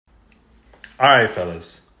All right,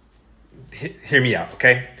 fellas, hear me out,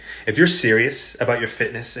 okay? If you're serious about your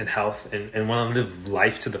fitness and health and want to live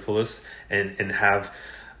life to the fullest and have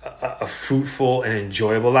a fruitful and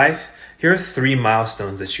enjoyable life, here are 3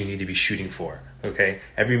 milestones that you need to be shooting for, okay?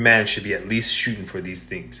 Every man should be at least shooting for these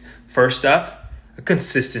things. First up, a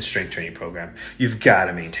consistent strength training program. You've got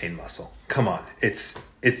to maintain muscle. Come on,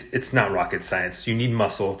 it's not rocket science. You need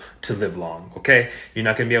muscle to live long, okay? You're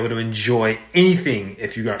not going to be able to enjoy anything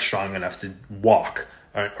if you aren't strong enough to walk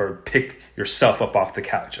or pick yourself up off the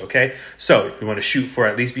couch, okay? So you want to shoot for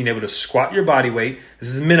at least being able to squat your body weight. This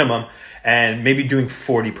is minimum, and maybe doing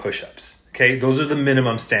 40 push-ups, okay? Those are the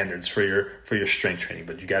minimum standards for your strength training,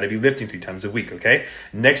 but you got to be lifting 3 times a week, okay?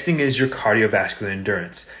 Next thing is your cardiovascular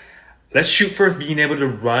endurance. Let's shoot for being able to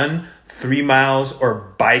run 3 miles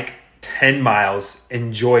or bike 10 miles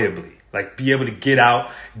enjoyably. Like, be able to get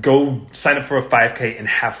out, go sign up for a 5K and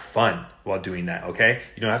have fun while doing that, okay?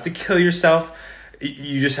 You don't have to kill yourself.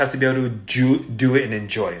 You just have to be able to do it and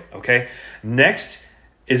enjoy it, okay? Next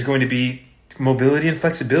is going to be mobility and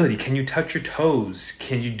flexibility. Can you touch your toes?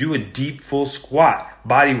 Can you do a deep full squat,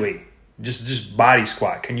 body weight? Just body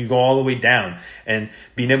squat. Can you go all the way down? And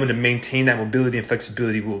being able to maintain that mobility and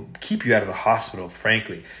flexibility will keep you out of the hospital,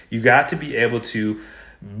 frankly. You got to be able to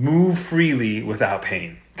move freely without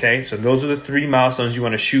pain, okay? So those are the 3 milestones you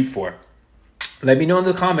want to shoot for. Let me know in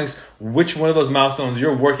the comments which one of those milestones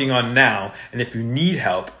you're working on now. And if you need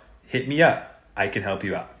help, hit me up. I can help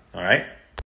you out, all right?